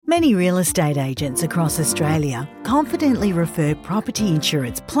Many real estate agents across Australia confidently refer Property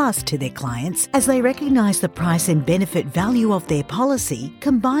Insurance Plus to their clients as they recognise the price and benefit value of their policy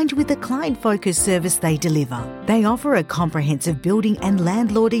combined with the client-focused service they deliver. They offer a comprehensive building and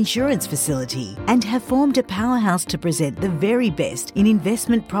landlord insurance facility and have formed a powerhouse to present the very best in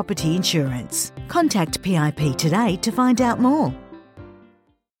investment property insurance. Contact PIP today to find out more.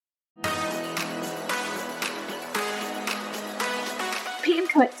 PM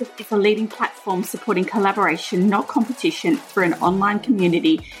Collective is a leading platform supporting collaboration, not competition, through an online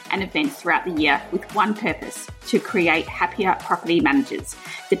community and events throughout the year with one purpose: to create happier property managers.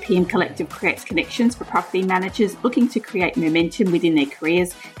 The PM Collective creates connections for property managers looking to create momentum within their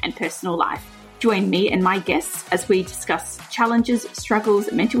careers and personal life. Join me and my guests as we discuss challenges,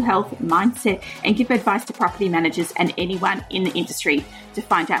 struggles, mental health, mindset, and give advice to property managers and anyone in the industry. To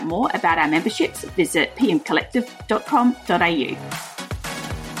find out more about our memberships, visit pmcollective.com.au.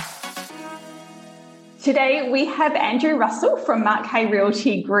 Today, we have Andrew Russell from Mark Hay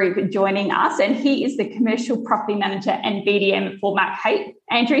Realty Group joining us, and he is the Commercial Property Manager and BDM for Mark Hay.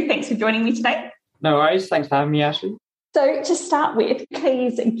 Andrew, thanks for joining me today. No worries. Thanks for having me, Ashley. So to start with,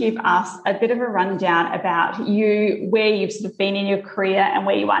 please give us a bit of a rundown about you, where you've sort of been in your career and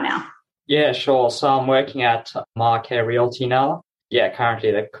where you are now. Yeah, sure. So I'm working at Mark Hay Realty now. Yeah, currently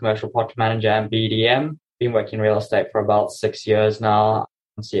the Commercial Property Manager and BDM. Been working in real estate for about 6 years now.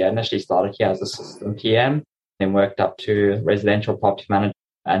 So yeah, initially started here as assistant PM, then worked up to residential property manager,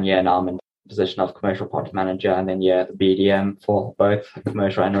 and yeah, now I'm in the position of commercial property manager, and then yeah, the BDM for both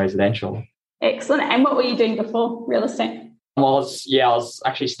commercial and residential. Excellent. And what were you doing before real estate? I was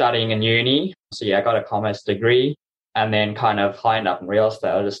actually studying in uni. So yeah, I got a commerce degree, and then kind of lined up in real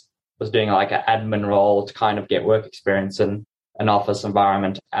estate. I just was doing like an admin role to kind of get work experience in an office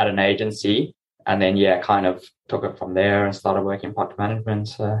environment at an agency. And then, yeah, kind of took it from there and started working in property management.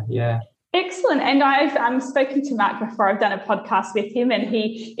 So, yeah. Excellent. And I've spoken to Mark before. I've done a podcast with him, and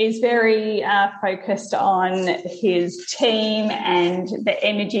he is very focused on his team and the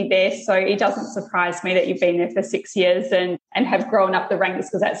energy there. So it doesn't surprise me that you've been there for 6 years and have grown up the ranks,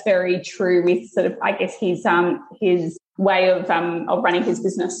 because that's very true with sort of, I guess, his way of running his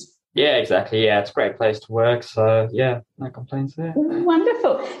business. Yeah, exactly. Yeah, it's a great place to work. So, yeah, no complaints there.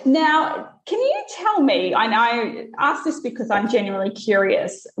 Wonderful. Now, can you tell me, and I ask this because I'm genuinely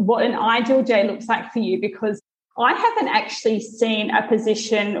curious, what an ideal day looks like for you? Because I haven't actually seen a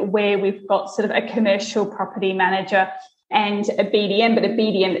position where we've got sort of a commercial property manager and a BDM, but a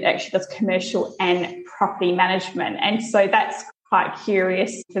BDM that actually does commercial and property management. And so that's quite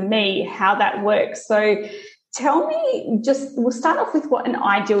curious for me how that works. So tell me, we'll start off with what an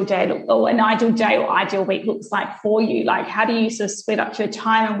ideal day or ideal week looks like for you. Like, how do you sort of split up your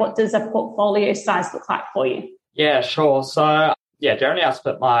time, and what does a portfolio size look like for you? Yeah, sure. So, yeah, generally I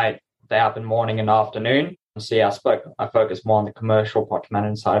split my day up in morning and afternoon. So, yeah, I focus more on the commercial property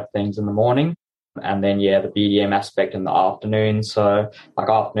management side of things in the morning. And then, yeah, the BDM aspect in the afternoon. So, like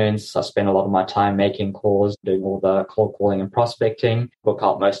afternoons, I spend a lot of my time making calls, doing all the cold calling and prospecting, book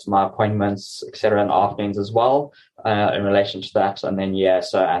out most of my appointments, etc. in the afternoons as well, in relation to that. And then,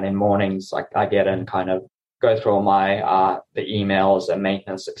 and in mornings, like I get in, kind of go through all my the emails and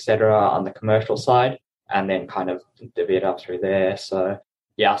maintenance, etc. on the commercial side, and then kind of divvy it up through there. So,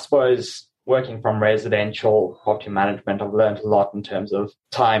 yeah, I suppose working from residential property management, I've learned a lot in terms of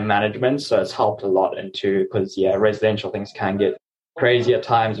time management. So it's helped a lot because, yeah, residential things can get crazy at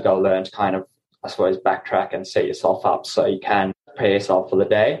times. You got to learn to kind of, I suppose, backtrack and set yourself up so you can prepare yourself for the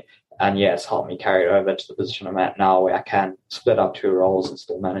day. And yeah, it's helped me carry it over to the position I'm at now, where I can split up 2 roles and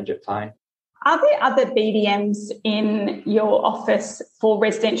still manage it fine. Are there other BDMs in your office for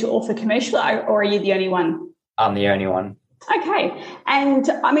residential or for commercial, or are you the only one? I'm the only one. Okay. And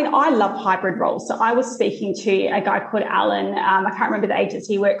I mean, I love hybrid roles. So I was speaking to a guy called Alan. I can't remember the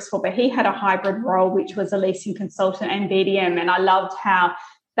agency he works for, but he had a hybrid role, which was a leasing consultant and BDM. And I loved how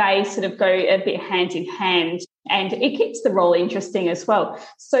they sort of go a bit hand in hand, and it keeps the role interesting as well.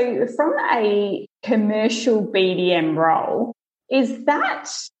 So from a commercial BDM role, is that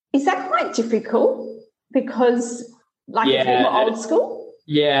quite difficult? Because it's a bit more old school?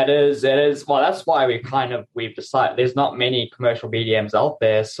 Yeah, it is. Well, that's why we've decided there's not many commercial BDMs out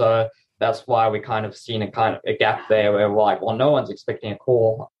there. So that's why we kind of seen a gap there where we're like, well, no one's expecting a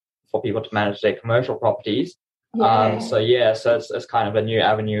call for people to manage their commercial properties. Yeah. So it's kind of a new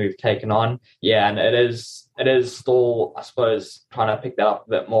avenue we've taken on. Yeah, and it is still, I suppose, trying to pick that up a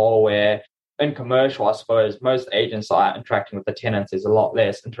bit more, where in commercial, I suppose most agents are interacting with the tenants. There's a lot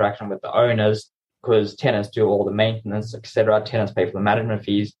less interaction with the owners, because tenants do all the maintenance, etc. Tenants pay for the management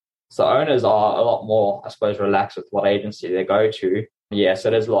fees. So owners are a lot more, I suppose, relaxed with what agency they go to. Yeah,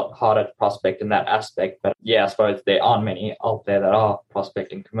 so there's a lot harder to prospect in that aspect. But yeah, I suppose there aren't many out there that are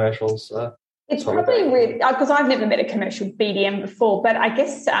prospecting commercials. So it's probably weird because I've never met a commercial BDM before, but I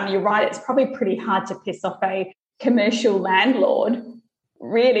guess you're right. It's probably pretty hard to piss off a commercial landlord,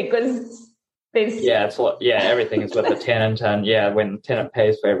 really, because there's everything is with the tenant, and when the tenant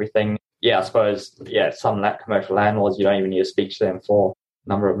pays for everything, I suppose some commercial landlords you don't even need to speak to them for a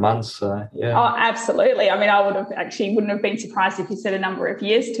number of months. Oh, absolutely. I mean, I wouldn't have been surprised if you said a number of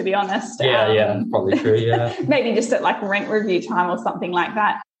years, to be honest. Probably true. Yeah, maybe just at like rent review time or something like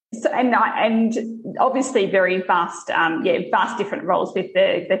that. So, and obviously very vast different roles with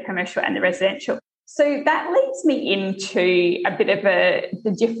the commercial and the residential. So that leads me into a bit of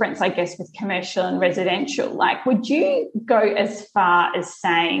the difference, I guess, with commercial and residential. Like, would you go as far as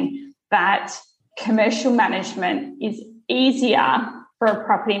saying that commercial management is easier for a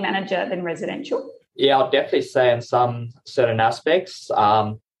property manager than residential? Yeah, I'll definitely say in some certain aspects.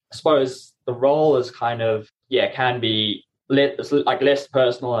 I suppose the role is kind of, can be less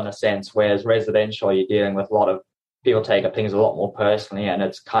personal in a sense, whereas residential, you're dealing with a lot of people take things a lot more personally, and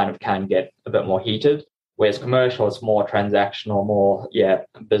it's kind of can get a bit more heated. Whereas commercial, it's more transactional, more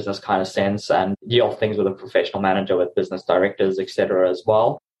business kind of sense, and deal things with a professional manager, with business directors, etc. as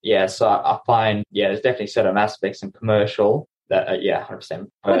well. Yeah, so I find there's definitely certain aspects in commercial that 100%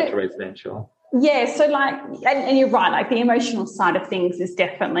 to residential. Yeah, so and you're right, like the emotional side of things is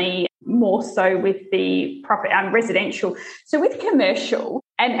definitely more so with the property residential. So with commercial,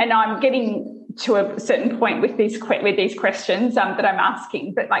 and I'm getting to a certain point with these questions that I'm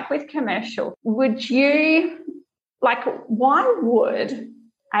asking, but like with commercial, why would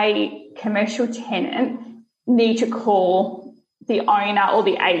a commercial tenant need to call the owner or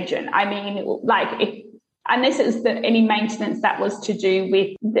the agent? I mean, unless it's any maintenance that was to do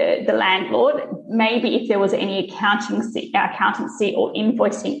with the landlord, maybe if there was any accountancy or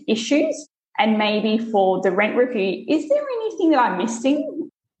invoicing issues, and maybe for the rent review, is there anything that I'm missing?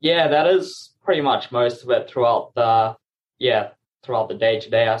 Yeah, that is pretty much most of it throughout the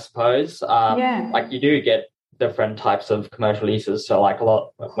day-to-day, I suppose. Like you do get different types of commercial leases. So like a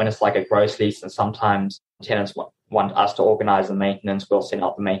lot, when it's like a gross lease, and sometimes tenants want us to organize the maintenance, we'll send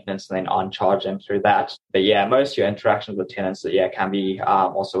out the maintenance and then uncharge them through that. But most of your interactions with tenants can be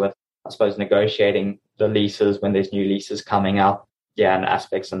also with, I suppose, negotiating the leases when there's new leases coming up, and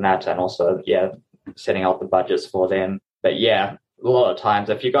aspects in that, and also setting out the budgets for them. But a lot of times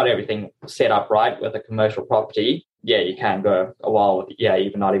if you got everything set up right with a commercial property, you can go a while,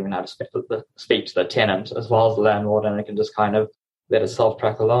 even not even have to speak to the tenant as well as the landlord, and it can just kind of let itself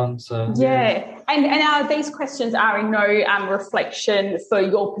track along. So and these questions are in no reflection for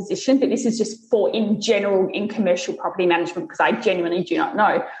your position, but this is just for in general in commercial property management, because I genuinely do not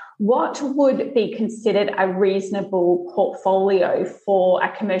know. What would be considered a reasonable portfolio for a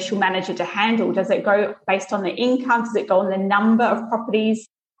commercial manager to handle? Does it go based on the income? Does it go on the number of properties?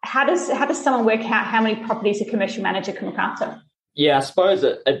 How does someone work out how many properties a commercial manager can look after? Yeah, I suppose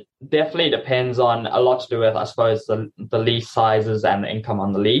it definitely depends on a lot to do with, I suppose, the lease sizes and the income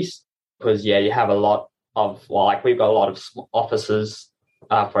on the lease. Because, you have a lot of, we've got a lot of offices,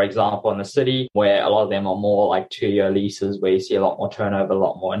 for example, in the city, where a lot of them are more like 2-year leases, where you see a lot more turnover, a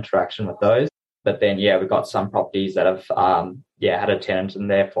lot more interaction with those. But then, we've got some properties that have, had a tenant in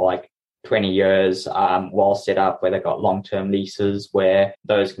there for like 20 years, well set up, where they've got long-term leases, where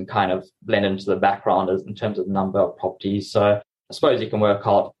those can kind of blend into the background in terms of the number of properties. So I suppose you can work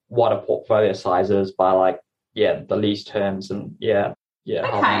out what a portfolio size is by the lease terms and how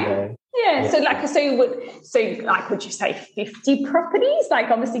they go. Would you say 50 properties?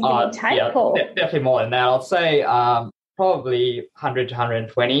 Obviously give or take? Or? Definitely more than that. I'd say probably 100 to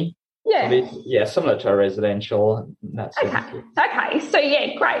 120. Similar to a residential. Okay. So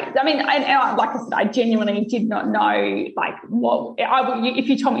great. I mean, and like I said, I genuinely did not know what if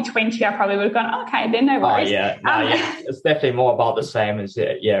you told me 20, I probably would have gone, okay, then no worries. It's definitely more about the same as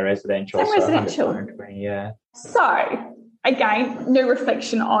residential. So residential. 120, So again, no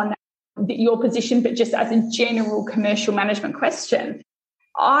reflection on your position, but just as a general commercial management question.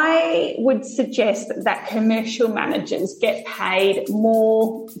 I would suggest that commercial managers get paid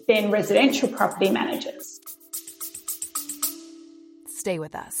more than residential property managers. Stay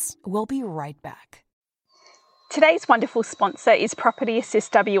with us. We'll be right back. Today's wonderful sponsor is Property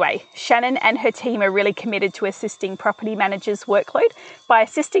Assist WA. Shannon and her team are really committed to assisting property managers' workload by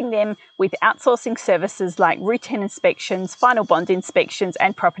assisting them with outsourcing services like routine inspections, final bond inspections,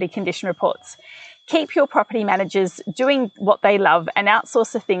 and property condition reports. Keep your property managers doing what they love and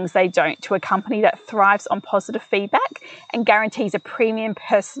outsource the things they don't to a company that thrives on positive feedback and guarantees a premium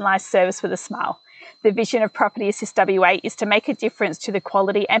personalised service with a smile. The vision of Property Assist WA is to make a difference to the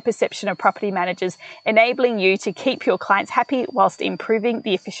quality and perception of property managers, enabling you to keep your clients happy whilst improving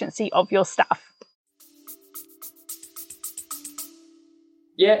the efficiency of your staff.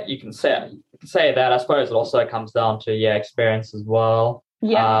 Yeah, you can say that. I suppose it also comes down to experience as well.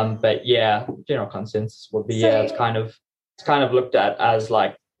 Yeah. But general consensus would be it's kind of looked at as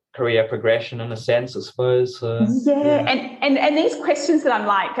like career progression in a sense, I suppose. So, And these questions that I'm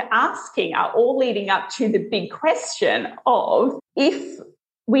like asking are all leading up to the big question of, if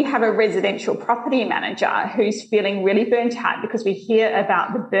we have a residential property manager who's feeling really burnt out, because we hear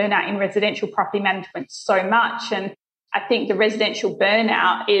about the burnout in residential property management so much, and I think the residential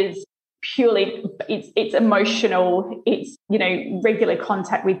burnout is purely, it's emotional, it's, regular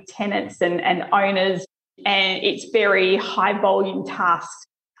contact with tenants and owners, and it's very high volume tasks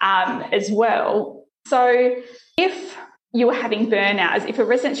as well. So if you were having burnout, if a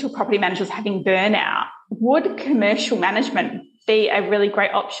residential property manager was having burnout, would commercial management be a really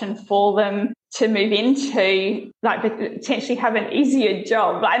great option for them to move into, like potentially have an easier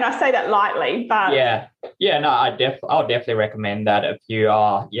job? And I say that lightly, but I would definitely recommend that if you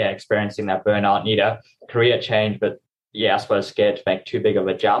are experiencing that burnout, need a career change, but I suppose scared to make too big of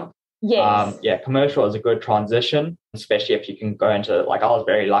a jump. Yes. Commercial is a good transition, especially if you can go into, like, I was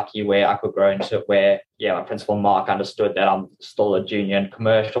very lucky where I could grow into where my principal Mark understood that I'm still a junior in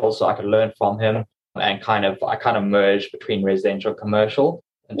commercial, so I could learn from him, and I kind of merged between residential and commercial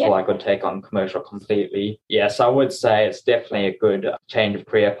until I could take on commercial completely. So I would say it's definitely a good change of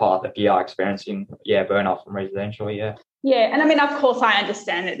career path if you are experiencing burnout from residential. Yeah, and I mean, of course, I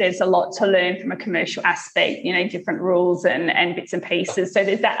understand that there's a lot to learn from a commercial aspect, different rules and bits and pieces. So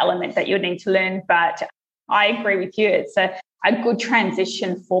there's that element that you need to learn. But I agree with you. It's a good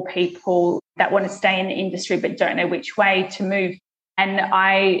transition for people that want to stay in the industry but don't know which way to move. And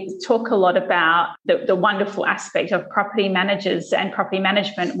I talk a lot about the wonderful aspect of property managers and property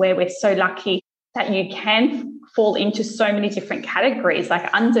management, where we're so lucky that you can fall into so many different categories.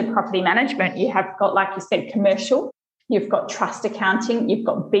 Like under property management, you have got, like you said, commercial. You've got trust accounting, you've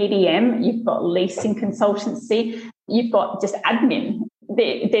got BDM, you've got leasing consultancy, you've got just admin.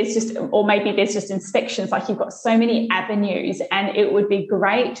 There's just inspections. Like, you've got so many avenues, and it would be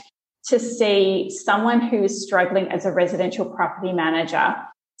great to see someone who is struggling as a residential property manager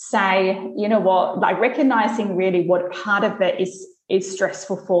say, you know what, like recognizing really what part of it is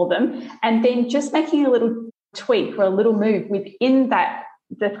stressful for them, and then just making a little tweak or a little move within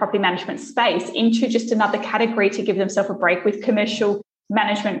the property management space into just another category to give themselves a break, with commercial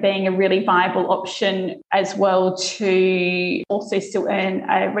management being a really viable option as well to also still earn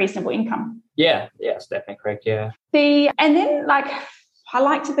a reasonable income. Yeah, it's definitely correct, and then, like, I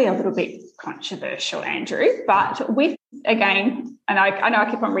like to be a little bit controversial, Andrew, but with, again, and I know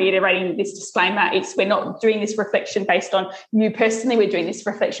I keep on reiterating this disclaimer, we're not doing this reflection based on you personally, we're doing this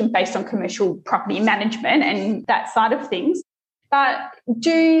reflection based on commercial property management and that side of things. But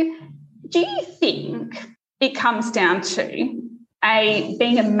do you think it comes down to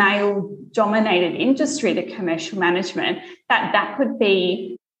being a male-dominated industry, the commercial management, that could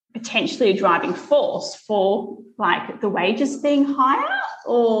be potentially a driving force for, like, the wages being higher?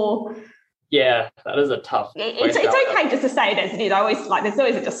 Or that is a tough question. It's okay just to say it as it is. I always, like, there's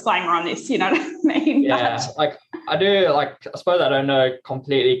always a disclaimer on this, you know what I mean? I suppose I don't know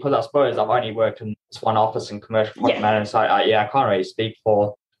completely, because I suppose I've only worked in this one office in commercial property management, so I can't really speak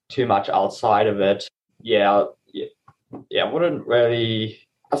for too much outside of it. I wouldn't really.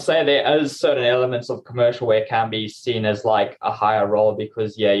 I'd say there is certain elements of commercial where it can be seen as like a higher role,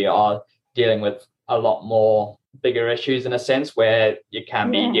 because you are dealing with a lot more bigger issues in a sense, where you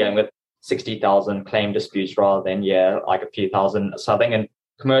can be dealing with 60,000 claim disputes rather than like a few thousand. So I think in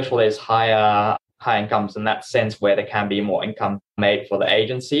commercial there's high incomes in that sense, where there can be more income made for the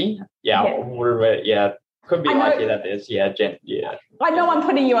agency. Could be likely that there's I know I'm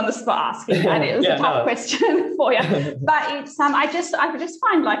putting you on the spot asking that. It was a tough question for you, but it's I just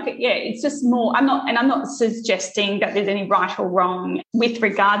find, like, it's just more. I'm not suggesting that there's any right or wrong with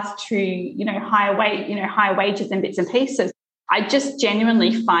regards to higher wages and bits and pieces. I just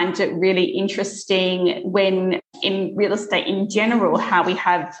genuinely find it really interesting when in real estate in general, how we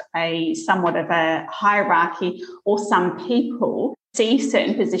have a somewhat of a hierarchy, or some people see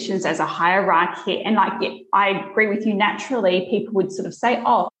certain positions as a hierarchy. And I agree with you, naturally, people would sort of say,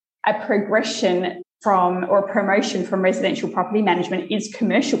 a progression or a promotion from residential property management is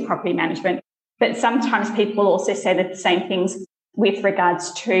commercial property management. But sometimes people also say the same things with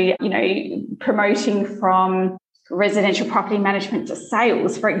regards to, promoting from residential property management to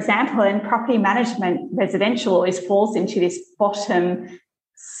sales, for example. And property management, residential, always falls into this bottom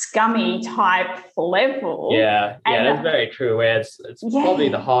scummy type level. Yeah, that's very true. Where it's probably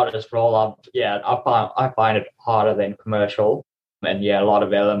the hardest role. I find it harder than commercial, and a lot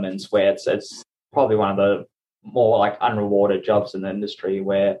of elements where it's probably one of the more like unrewarded jobs in the industry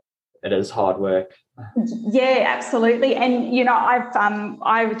where it is hard work. Yeah, absolutely. And,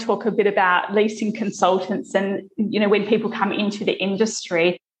 I would talk a bit about leasing consultants and, when people come into the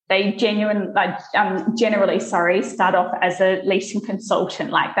industry, they generally start off as a leasing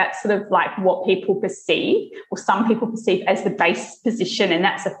consultant. Like that's sort of like what people perceive, or some people perceive as the base position. And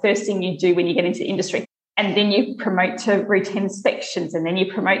that's the first thing you do when you get into the industry. And then you promote to routine inspections, and then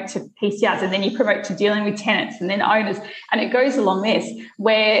you promote to PCRs, and then you promote to dealing with tenants and then owners. And it goes along this,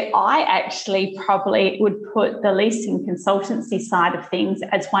 where I actually probably would put the leasing consultancy side of things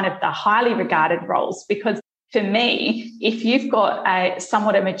as one of the highly regarded roles, because for me, if you've got a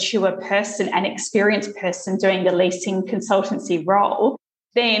somewhat a mature person, an experienced person doing the leasing consultancy role,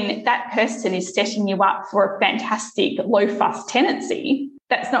 then that person is setting you up for a fantastic low-fuss tenancy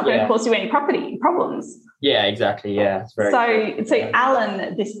that's not going to cause you any property problems. Yeah, exactly. Yeah, it's very so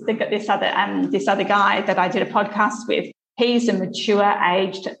Alan, this other guy that I did a podcast with, he's a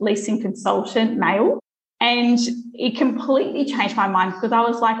mature-aged leasing consultant, male, and it completely changed my mind, because I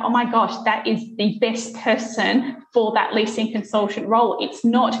was like, oh my gosh, that is the best person for that leasing consultant role. It's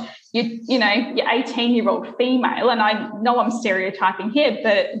not your 18-year-old female, and I know I'm stereotyping here,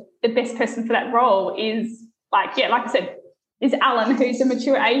 but the best person for that role is like I said, is Alan, who's a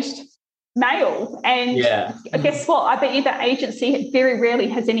mature-aged male. And guess what? I bet you that agency very rarely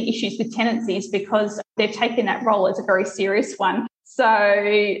has any issues with tenancies, because they've taken that role as a very serious one. So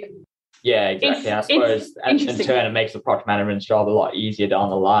yeah, exactly. I suppose in turn it makes the property management's job a lot easier down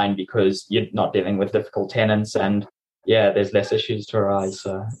the line, because you're not dealing with difficult tenants, and there's less issues to arise.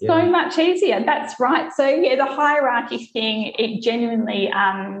 So much easier. That's right. So the hierarchy thing, it genuinely,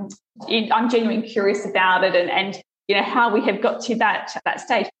 I'm genuinely curious about it, and how we have got to that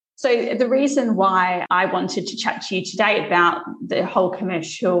stage. So the reason why I wanted to chat to you today about the whole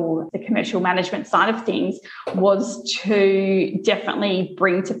commercial management side of things was to definitely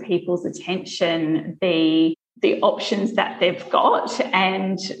bring to people's attention the options that they've got.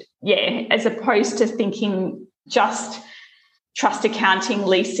 And as opposed to thinking just trust accounting,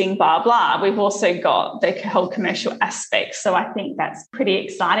 leasing, blah, blah, we've also got the whole commercial aspect. So I think that's pretty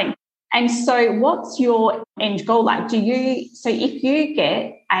exciting. And so what's your end goal? Like, if you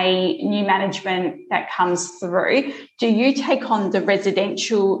get a new management that comes through, do you take on the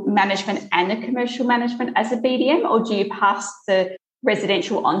residential management and the commercial management as a BDM, or do you pass the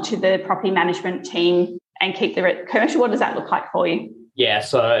residential onto the property management team and keep the commercial? What does that look like for you? Yeah,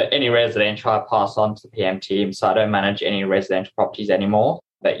 so any residential I pass on to the PM team, so I don't manage any residential properties anymore.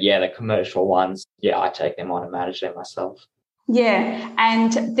 But the commercial ones, I take them on and manage them myself. Yeah,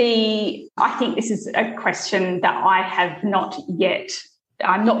 and I think this is a question that I have not yet.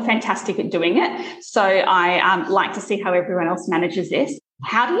 I'm not fantastic at doing it, so I like to see how everyone else manages this.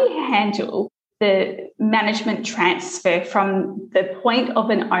 How do you handle the management transfer from the point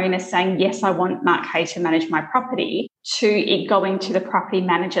of an owner saying, yes, I want Mark Hay to manage my property, to it going to the property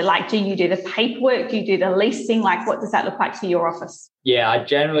manager? Like, do you do the paperwork? Do you do the leasing? Like, what does that look like for your office? Yeah, I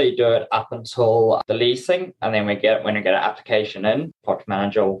generally do it up until the leasing, and then when I get an application in, property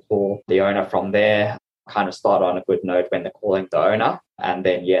manager will call the owner from there, kind of start on a good note when they're calling the owner, and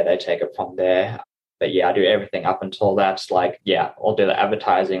then they take it from there. But I do everything up until that. Like, I'll do the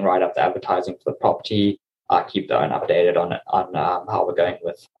advertising, write up the advertising for the property. I keep the owner updated on how we're going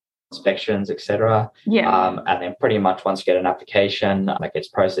with inspections, etc. And then pretty much once you get an application, that gets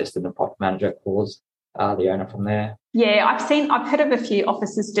processed, and the property manager calls the owner from there. Yeah, I've heard of a few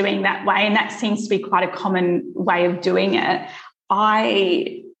offices doing that way, and that seems to be quite a common way of doing it.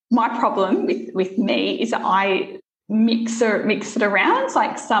 My problem with me is I mix it around. It's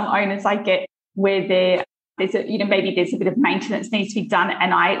like some owners I get where maybe there's a bit of maintenance needs to be done,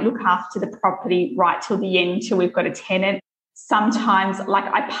 and I look after the property right till the end, till we've got a tenant. Sometimes,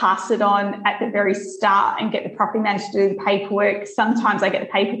 I pass it on at the very start and get the property manager to do the paperwork. Sometimes I get the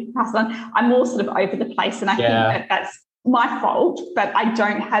paper to pass it on. I'm all sort of over the place, and I think that's my fault, but I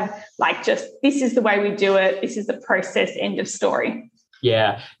don't have just this is the way we do it. This is the process, end of story.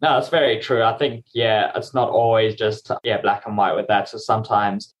 Yeah, no, that's very true. I think, it's not always just, black and white with that. So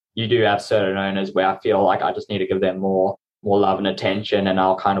sometimes you do have certain owners where I feel like I just need to give them more love and attention, and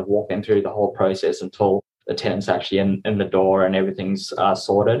I'll kind of walk them through the whole process until the tenant's actually in the door and everything's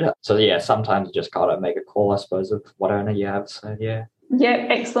sorted. So, sometimes you just got to make a call, I suppose, of what owner you have. So, yeah. Yeah,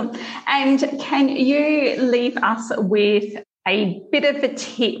 excellent. And can you leave us with a bit of a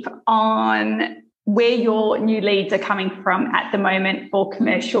tip on where your new leads are coming from at the moment for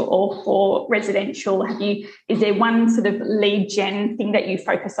commercial or for residential? Is there one sort of lead gen thing that you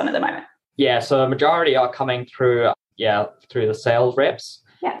focus on at the moment? Yeah, so a majority are coming through the sales reps.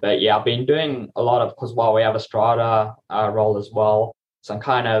 Yeah. But yeah, I've been doing a lot of, because while we have a strata role as well, so I'm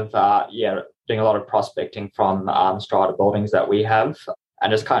kind of doing a lot of prospecting from strata buildings that we have,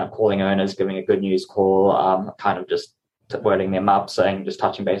 and just kind of calling owners, giving a good news call, kind of just wording them up, saying, just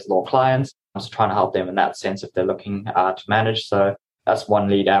touching base with all clients. I'm just trying to help them in that sense if they're looking to manage. So that's one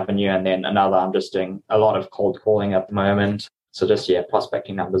lead avenue. And then another, I'm just doing a lot of cold calling at the moment. So just,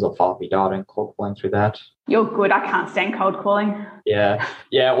 prospecting numbers off RP data and cold calling through that. You're good. I can't stand cold calling. Yeah,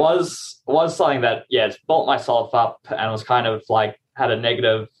 it was something that, it's built myself up and was kind of like had a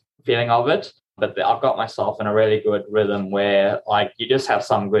negative feeling of it. But I've got myself in a really good rhythm where like you just have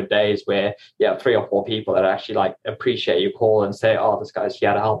some good days where you have 3 or 4 people that actually like appreciate your call and say, oh, this guy's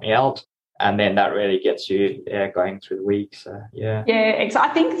here to help me out. And then that really gets you going through the week. So, yeah. Yeah, I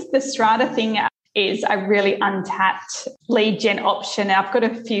think the strata thing is a really untapped lead gen option. I've got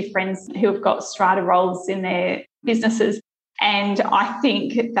a few friends who have got strata roles in their businesses, and I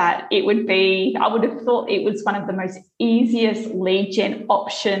think that I would have thought it was one of the most easiest lead gen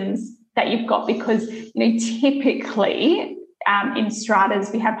options that you've got, because typically in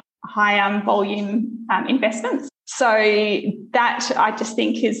stratas we have high volume investments. So that I just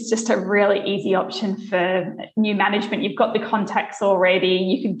think is just a really easy option for new management. You've got the contacts already.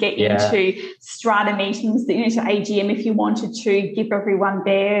 You could get into strata meetings, to AGM if you wanted to, give everyone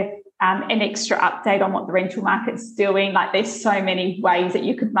there an extra update on what the rental market's doing. Like there's so many ways that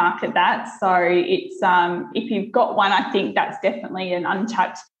you could market that. So it's if you've got one, I think that's definitely an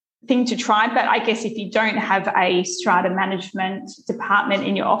untapped thing to try. But I guess if you don't have a strata management department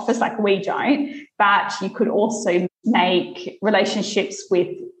in your office, like we don't, but you could also make relationships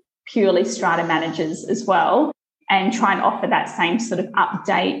with purely strata managers as well and try and offer that same sort of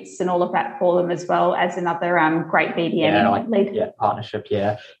updates and all of that for them as well as another great BDM lead. Yeah, partnership,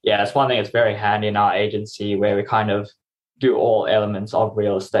 yeah. It's one thing that's very handy in our agency where we kind of do all elements of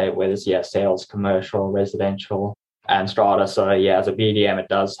real estate, whether it's sales, commercial, residential, and strata. So as a BDM, it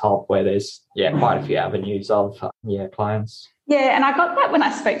does help where there's quite a few avenues of clients. Yeah, and I got that when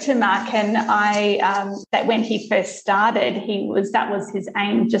I spoke to Mark, and that when he first started, that was his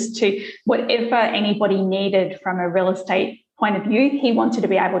aim, just to whatever anybody needed from a real estate point of view, he wanted to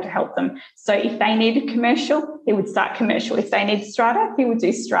be able to help them. So if they needed commercial, he would start commercial. If they needed strata, he would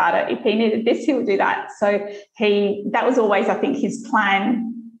do strata. If he needed this, he would do that. So that was always, I think, his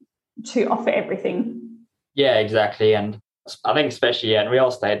plan, to offer everything. Yeah, exactly. And I think especially in real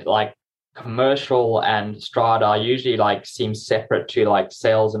estate, like commercial and strata usually like seem separate to like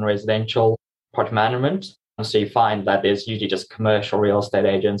sales and residential project management. So you find that there's usually just commercial real estate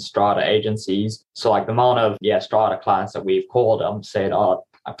agents, strata agencies. So like the amount of strata clients that we've called said,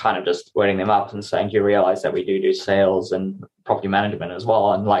 I'm kind of just wording them up and saying, do you realize that we do sales and property management as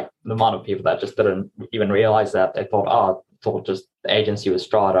well? And like the amount of people that just didn't even realize that, they thought, just the agency was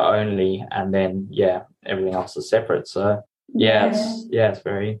strata only, and then everything else is separate. So it's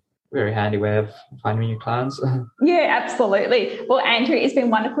very, very handy way of finding new clients. Yeah, absolutely. Well, Andrew, it's been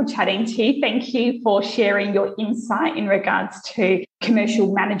wonderful chatting to you. Thank you for sharing your insight in regards to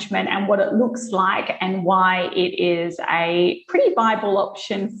commercial management and what it looks like and why it is a pretty viable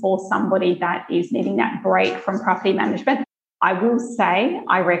option for somebody that is needing that break from property management. I will say,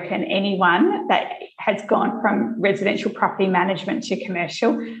 I reckon anyone that has gone from residential property management to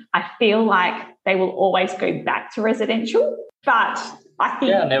commercial, I feel like they will always go back to residential. But I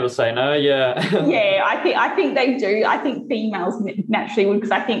think never say no. I think they do. I think females naturally would, because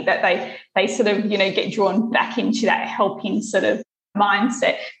I think that they sort of get drawn back into that helping sort of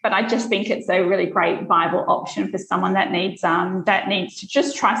mindset. But I just think it's a really great viable option for someone that needs to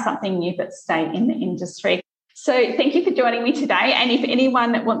just try something new but stay in the industry. So thank you for joining me today. And if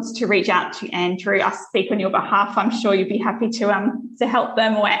anyone that wants to reach out to Andrew, I speak on your behalf, I'm sure you'd be happy to help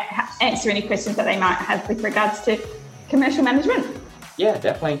them or answer any questions that they might have with regards to commercial management. Yeah,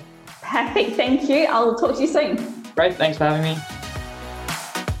 definitely. Perfect. Thank you. I'll talk to you soon. Great. Thanks for having me.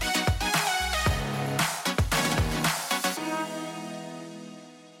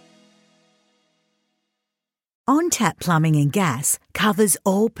 OnTap Plumbing and Gas covers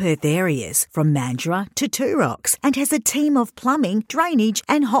all Perth areas from Mandurah to Two Rocks and has a team of plumbing, drainage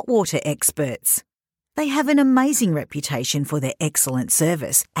and hot water experts. They have an amazing reputation for their excellent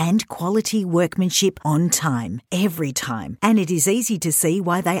service and quality workmanship on time, every time, and it is easy to see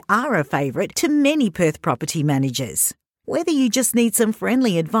why they are a favourite to many Perth property managers. Whether you just need some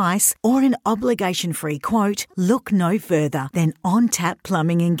friendly advice or an obligation-free quote, look no further than OnTap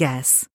Plumbing and Gas.